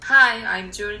Hi,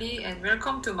 I'm Julie and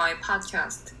welcome to my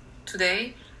podcast.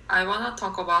 Today, I want to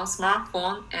talk about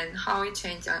smartphone and how it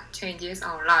changes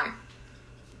our life.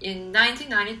 In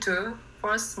 1992,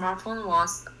 first smartphone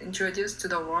was introduced to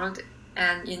the world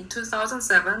and in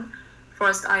 2007,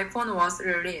 first iPhone was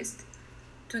released.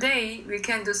 Today, we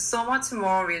can do so much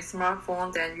more with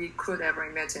smartphone than we could ever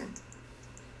imagine.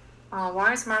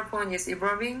 While smartphone is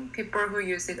evolving, people who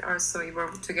use it also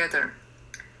evolve together.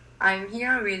 I'm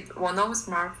here with one of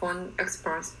smartphone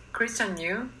experts, Christian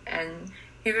Yu, and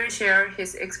he will share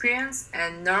his experience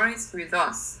and knowledge with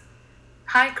us.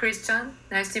 Hi Christian,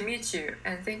 nice to meet you,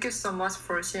 and thank you so much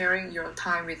for sharing your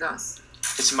time with us.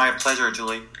 It's my pleasure,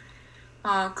 Julie.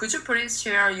 Could you please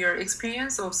share your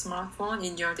experience of smartphone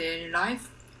in your daily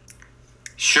life?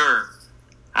 Sure.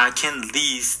 I can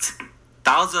list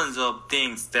thousands of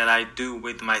things that I do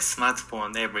with my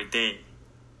smartphone every day.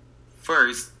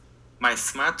 First, my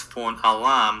smartphone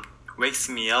alarm wakes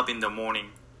me up in the morning.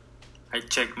 I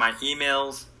check my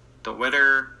emails, the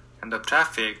weather, and the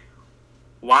traffic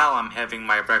while I'm having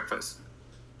my breakfast.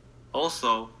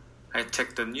 Also, I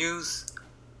check the news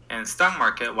and stock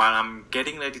market while I'm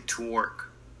getting ready to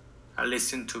work. I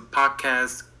listen to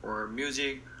podcasts or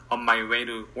music on my way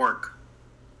to work.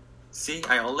 See,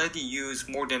 I already use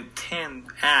more than 10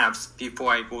 apps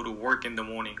before I go to work in the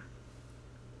morning.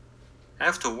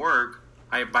 After work,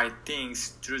 I buy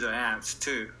things through the apps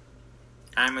too.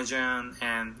 Amazon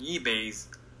and eBay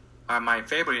are my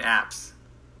favorite apps.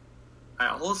 I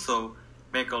also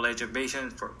make a reservation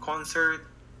for a concert,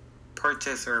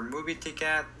 purchase a movie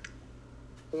ticket,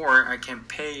 or I can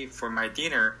pay for my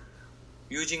dinner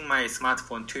using my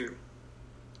smartphone too.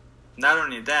 Not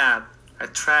only that, I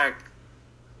track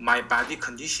my body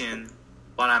condition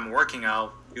while I'm working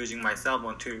out using my cell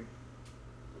phone too.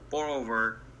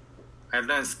 Moreover, I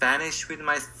learn Spanish with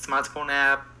my smartphone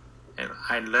app, and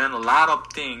I learn a lot of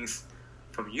things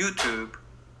from YouTube,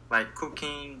 like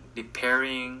cooking,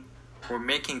 repairing, or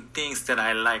making things that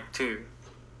I like too.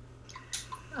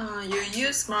 You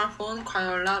use smartphone quite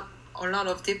a lot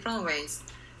of different ways.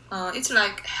 It's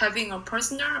like having a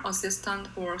personal assistant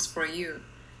who works for you.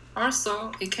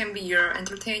 Also, it can be your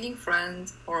entertaining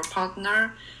friend or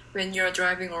partner when you're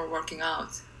driving or working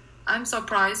out. I'm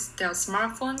surprised that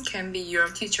smartphone can be your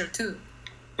teacher too.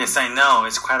 Yes, I know.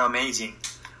 It's quite amazing.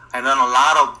 I learn a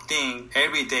lot of things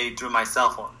every day through my cell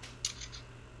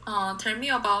phone. Tell me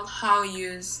about how you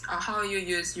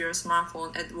use your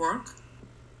smartphone at work.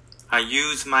 I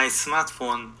use my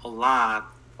smartphone a lot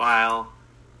while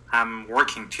I'm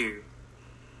working too.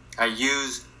 I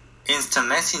use Instant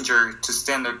Messenger to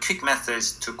send a quick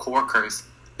message to coworkers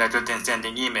rather than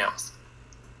sending emails.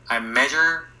 I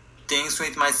measure things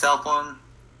with my cell phone.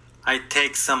 I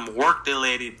take some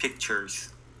work-related pictures.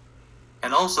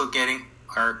 And also getting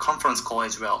a conference call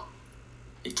as well.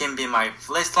 It can be my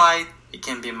flashlight, it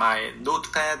can be my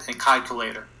notepad and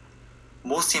calculator.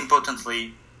 Most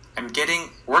importantly, I'm getting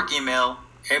work email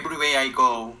everywhere I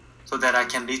go so that I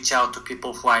can reach out to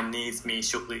people who need me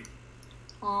shortly.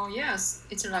 Oh yes,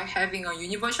 it's like having a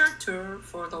universal tool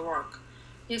for the work.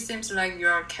 It seems like you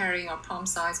are carrying a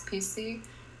palm-sized PC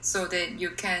so that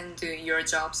you can do your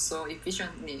job so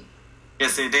efficiently.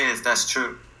 Yes, it is. That's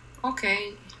true.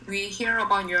 Okay, we hear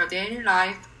about your daily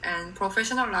life and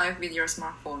professional life with your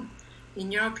smartphone.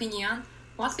 In your opinion,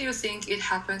 what do you think it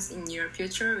happens in your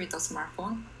future with the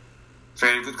smartphone?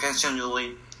 Very good question,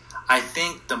 Julie. I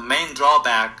think the main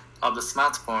drawback of the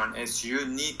smartphone is you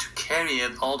need to carry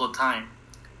it all the time.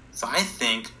 So I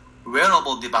think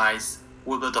wearable device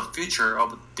will be the future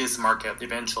of this market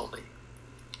eventually.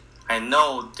 I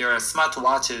know there are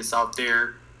smartwatches out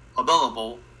there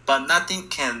available, but nothing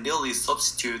can really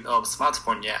substitute a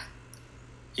smartphone yet.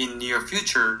 In near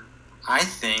future, I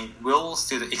think we will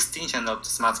see the extinction of the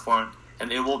smartphone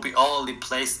and it will be all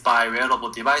replaced by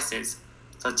wearable devices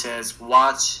such as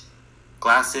watch,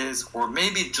 glasses, or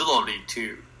maybe jewelry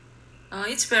too.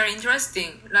 It's very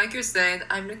interesting. Like you said,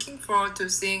 I'm looking forward to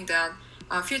seeing that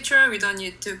future we don't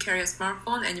need to carry a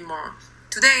smartphone anymore.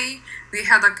 Today, we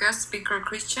had a guest speaker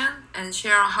Christian and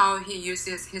share how he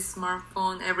uses his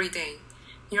smartphone every day.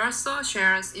 He also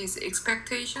shares his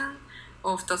expectation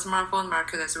of the smartphone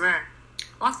market as well.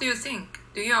 What do you think?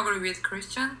 Do you agree with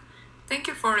Christian? Thank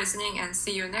you for listening and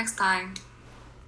see you next time.